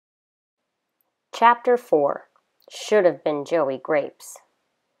Chapter 4. Should have been Joey Grapes.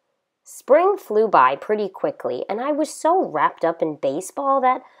 Spring flew by pretty quickly, and I was so wrapped up in baseball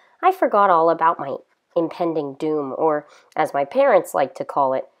that I forgot all about my impending doom, or, as my parents liked to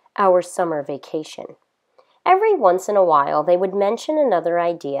call it, our summer vacation. Every once in a while, they would mention another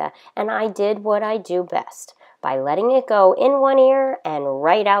idea, and I did what I do best, by letting it go in one ear and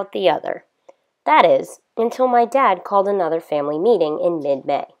right out the other. That is, until my dad called another family meeting in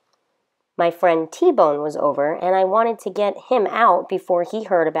mid-May. My friend T-Bone was over, and I wanted to get him out before he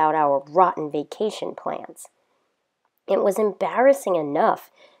heard about our rotten vacation plans. It was embarrassing enough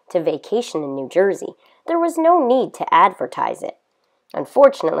to vacation in New Jersey. There was no need to advertise it.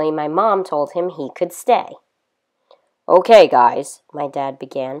 Unfortunately, my mom told him he could stay. "Okay, guys," my dad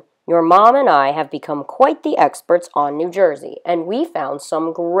began. "Your mom and I have become quite the experts on New Jersey, and we found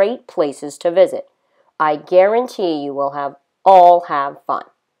some great places to visit. I guarantee you will all have fun."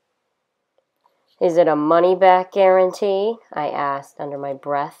 "Is it a money-back guarantee?" I asked under my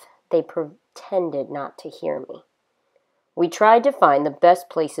breath. They pretended not to hear me. "We tried to find the best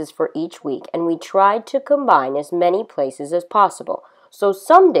places for each week, and we tried to combine as many places as possible. So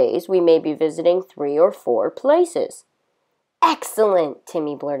some days we may be visiting 3 or 4 places." "Excellent!"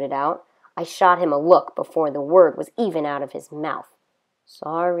 Timmy blurted out. I shot him a look before the word was even out of his mouth.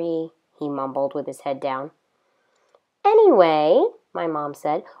 "Sorry," he mumbled with his head down. "Anyway," my mom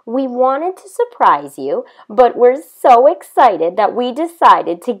said, "we wanted to surprise you, but we're so excited that we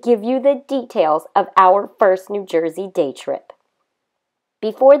decided to give you the details of our first New Jersey day trip."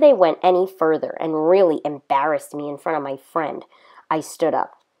 Before they went any further and really embarrassed me in front of my friend, I stood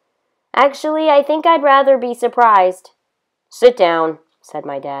up. "Actually, I think I'd rather be surprised." "Sit down," said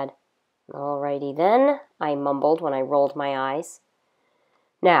my dad. "All righty then," I mumbled when I rolled my eyes.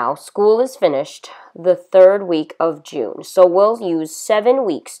 "Now, school is finished the 3rd week of June, so we'll use 7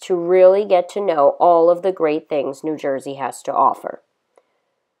 weeks to really get to know all of the great things New Jersey has to offer."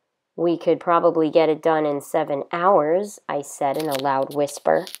 "We could probably get it done in 7 hours," I said in a loud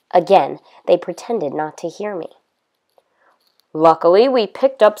whisper. Again, they pretended not to hear me. "Luckily, we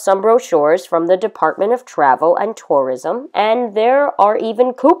picked up some brochures from the Department of Travel and Tourism, and there are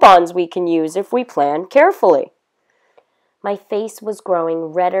even coupons we can use if we plan carefully." My face was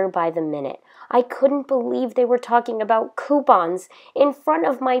growing redder by the minute. I couldn't believe they were talking about coupons in front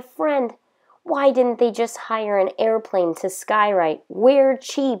of my friend. Why didn't they just hire an airplane to skywrite "We're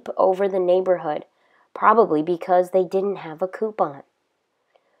cheap" over the neighborhood? Probably because they didn't have a coupon.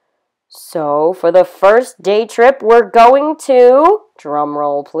 "So, for the first day trip, we're going to," drum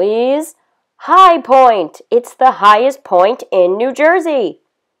roll please, "High Point. It's the highest point in New Jersey."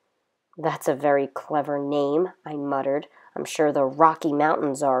 "That's a very clever name," I muttered. "I'm sure the Rocky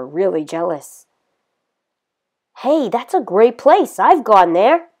Mountains are really jealous." "Hey, that's a great place. I've gone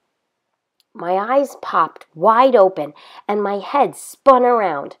there." My eyes popped wide open, and my head spun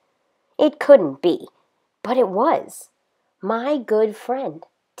around. It couldn't be, but it was. My good friend,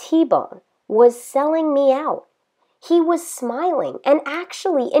 T-Bone, was selling me out. He was smiling and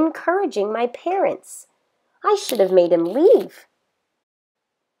actually encouraging my parents. I should have made him leave.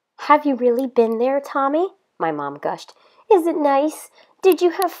 "Have you really been there, Tommy?" my mom gushed. "Is it nice? Did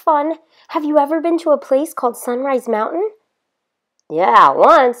you have fun? Have you ever been to a place called Sunrise Mountain?" "Yeah,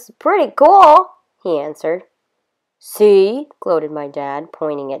 once. Pretty cool," he answered. "See," gloated my dad,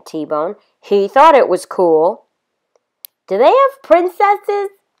 pointing at T-Bone. "He thought it was cool." "Do they have princesses?"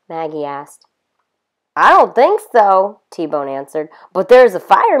 Maggie asked. "I don't think so," T-Bone answered, "but there's a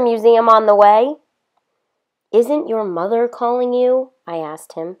fire museum on the way." "Isn't your mother calling you?" I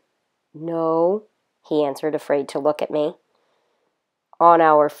asked him. "No," he answered, afraid to look at me. "On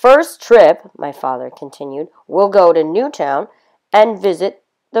our first trip," my father continued, "we'll go to Newtown and visit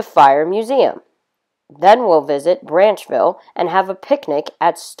the Fire Museum. Then we'll visit Branchville and have a picnic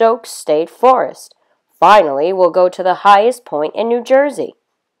at Stokes State Forest. Finally, we'll go to the highest point in New Jersey."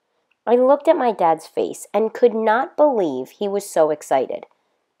 I looked at my dad's face and could not believe he was so excited.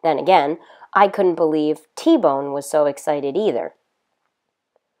 Then again, I couldn't believe T-Bone was so excited either.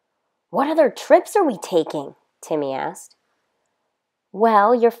 "What other trips are we taking?" Timmy asked.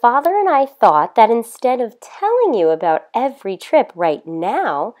 "Well, your father and I thought that instead of telling you about every trip right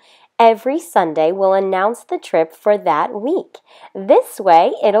now, every Sunday we'll announce the trip for that week. This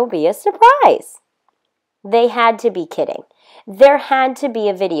way, it'll be a surprise." They had to be kidding. There had to be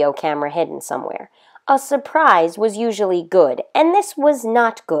a video camera hidden somewhere. A surprise was usually good, and this was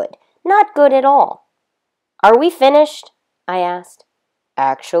not good. Not good at all. "Are we finished?" I asked.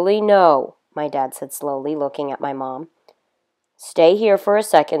 "Actually, no," my dad said slowly, looking at my mom. "Stay here for a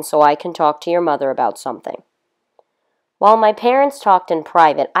second so I can talk to your mother about something." While my parents talked in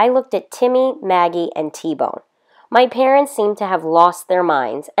private, I looked at Timmy, Maggie, and T-Bone. My parents seemed to have lost their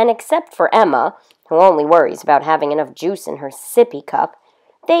minds, and except for Emma, who only worries about having enough juice in her sippy cup,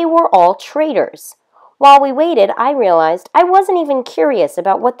 they were all traitors. While we waited, I realized I wasn't even curious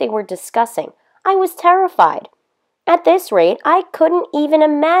about what they were discussing. I was terrified. At this rate, I couldn't even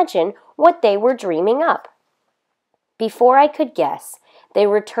imagine what they were dreaming up. Before I could guess, they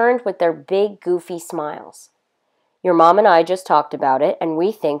returned with their big, goofy smiles. Your mom and I just talked about it, and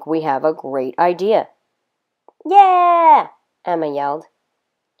we think we have a great idea. Yeah! Emma yelled.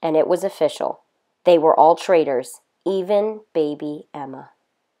 And it was official. They were all traitors, even baby Emma.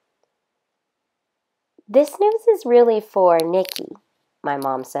 This news is really for Nikki, my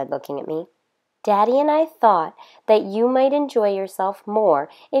mom said, looking at me. Daddy and I thought that you might enjoy yourself more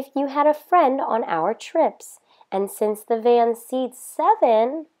if you had a friend on our trips. And since the van seats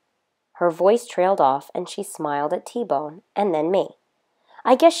 7... Her voice trailed off, and she smiled at T-Bone, and then me.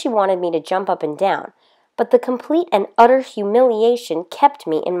 I guess she wanted me to jump up and down, but the complete and utter humiliation kept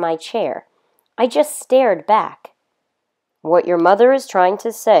me in my chair. I just stared back. What your mother is trying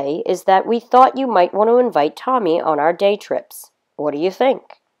to say is that we thought you might want to invite Tommy on our day trips. What do you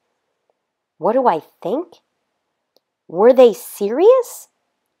think? What do I think? Were they serious?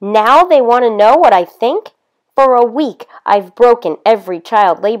 Now they want to know what I think? For a week, I've broken every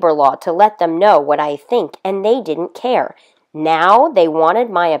child labor law to let them know what I think, and they didn't care. Now they wanted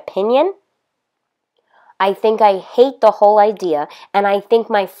my opinion? I think I hate the whole idea, and I think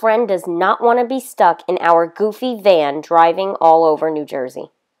my friend does not want to be stuck in our goofy van driving all over New Jersey.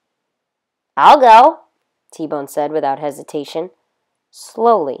 I'll go, T-Bone said without hesitation.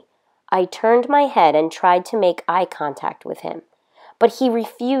 Slowly, I turned my head and tried to make eye contact with him, but he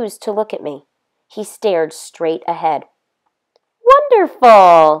refused to look at me. He stared straight ahead.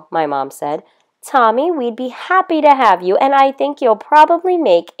 Wonderful, my mom said. Tommy, we'd be happy to have you, and I think you'll probably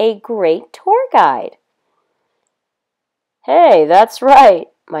make a great tour guide. Hey, that's right,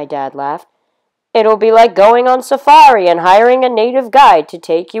 my dad laughed. It'll be like going on safari and hiring a native guide to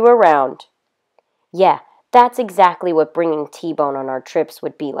take you around. Yeah, that's exactly what bringing T-Bone on our trips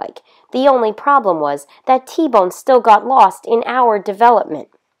would be like. The only problem was that T-Bone still got lost in our development.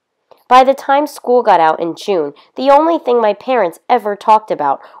 By the time school got out in June, the only thing my parents ever talked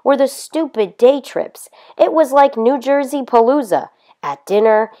about were the stupid day trips. It was like New Jersey Palooza. At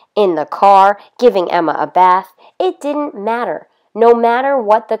dinner, in the car, giving Emma a bath. It didn't matter. No matter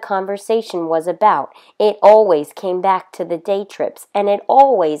what the conversation was about, it always came back to the day trips, and it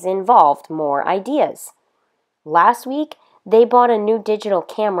always involved more ideas. Last week, they bought a new digital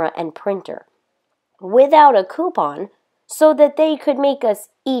camera and printer, without a coupon, so that they could make us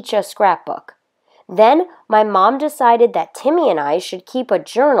each a scrapbook. Then my mom decided that Timmy and I should keep a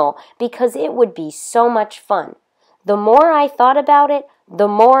journal because it would be so much fun. The more I thought about it, the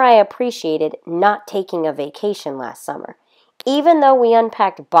more I appreciated not taking a vacation last summer. Even though we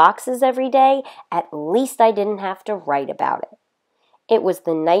unpacked boxes every day, at least I didn't have to write about it. It was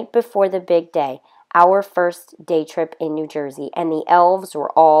the night before the big day, our first day trip in New Jersey, and the elves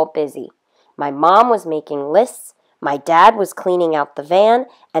were all busy. My mom was making lists, my dad was cleaning out the van,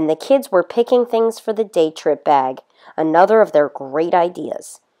 and the kids were picking things for the day trip bag, another of their great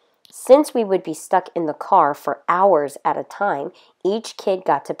ideas. Since we would be stuck in the car for hours at a time, each kid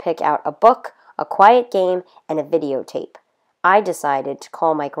got to pick out a book, a quiet game, and a videotape. I decided to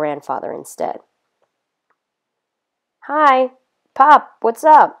call my grandfather instead. Hi, Pop, what's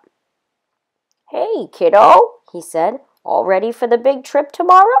up? Hey, kiddo, he said. All ready for the big trip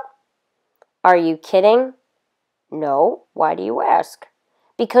tomorrow? Are you kidding? No, why do you ask?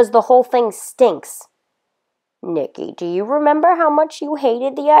 Because the whole thing stinks. Nikki, do you remember how much you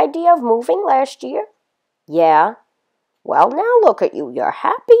hated the idea of moving last year? Yeah. Well, now look at you. You're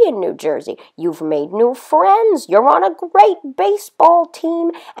happy in New Jersey. You've made new friends. You're on a great baseball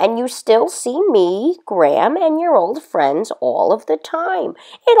team, and you still see me, Graham, and your old friends all of the time.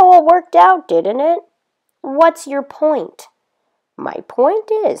 It all worked out, didn't it? What's your point? My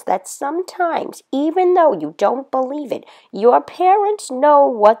point is that sometimes, even though you don't believe it, your parents know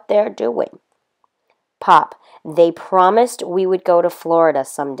what they're doing. Pop, they promised we would go to Florida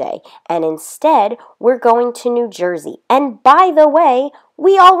someday, and instead we're going to New Jersey. And by the way,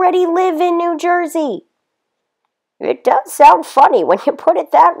 we already live in New Jersey. It does sound funny when you put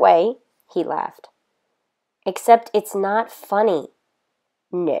it that way, he laughed. Except it's not funny.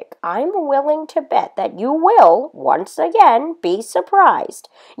 Nick, I'm willing to bet that you will, once again, be surprised.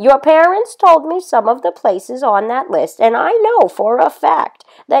 Your parents told me some of the places on that list, and I know for a fact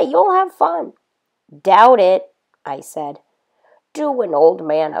that you'll have fun. Doubt it, I said. Do an old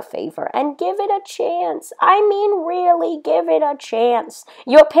man a favor and give it a chance. I mean, really give it a chance.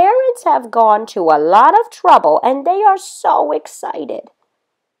 Your parents have gone to a lot of trouble and they are so excited."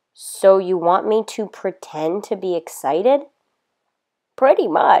 "So you want me to pretend to be excited?" "Pretty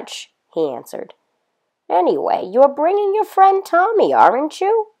much," he answered. "Anyway, you're bringing your friend Tommy, aren't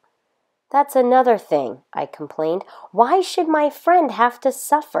you?" "That's another thing," I complained. "Why should my friend have to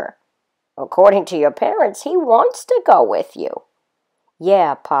suffer?" "According to your parents, he wants to go with you."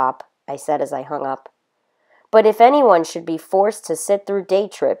 "Yeah, Pop," I said as I hung up. "But if anyone should be forced to sit through day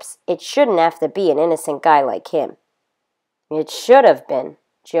trips, it shouldn't have to be an innocent guy like him." "It should have been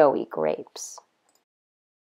Joey Grapes."